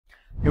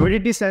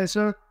Humidity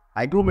sensor,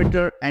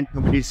 hygrometer, and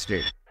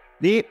humidistat.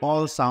 They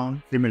all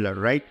sound similar,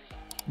 right?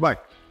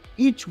 But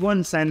each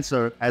one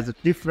sensor has a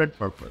different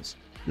purpose.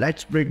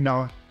 Let's break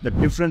down the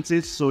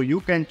differences so you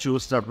can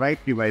choose the right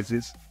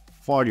devices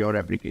for your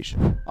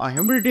application. A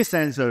humidity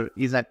sensor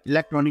is an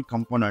electronic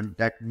component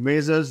that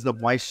measures the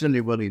moisture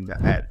level in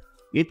the air.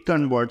 It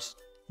converts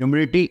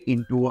humidity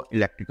into an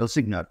electrical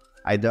signal,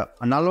 either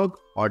analog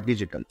or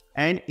digital,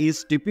 and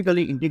is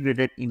typically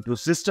integrated into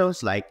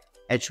systems like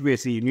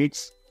HVAC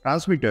units,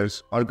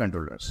 transmitters, or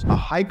controllers. A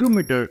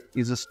hygrometer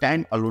is a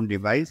stand-alone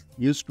device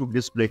used to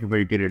display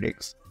humidity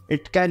readings.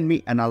 It can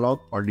be analog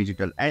or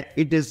digital, and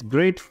it is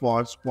great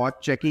for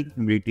spot checking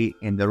humidity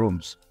in the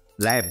rooms,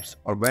 labs,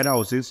 or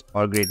warehouses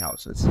or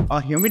greenhouses. A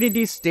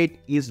humidity state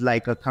is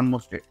like a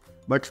thermostat,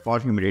 but for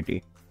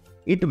humidity.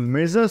 It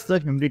measures the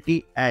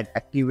humidity and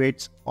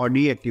activates or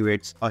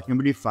deactivates a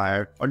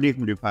humidifier or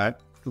dehumidifier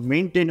to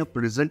maintain a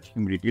present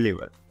humidity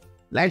level.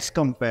 Let's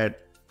compare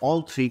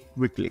all three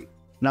quickly.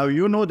 Now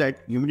you know that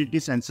humidity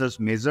sensors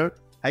measure,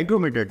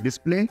 hygrometer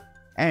display,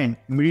 and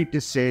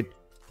Humidistat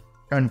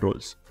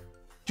controls.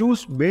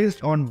 Choose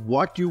based on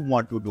what you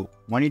want to do,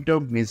 monitor,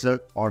 measure,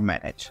 or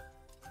manage.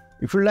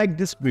 If you like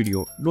this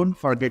video, don't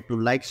forget to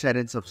like, share,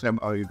 and subscribe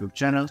our YouTube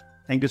channel.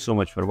 Thank you so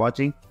much for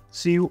watching.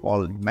 See you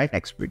all in my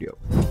next video.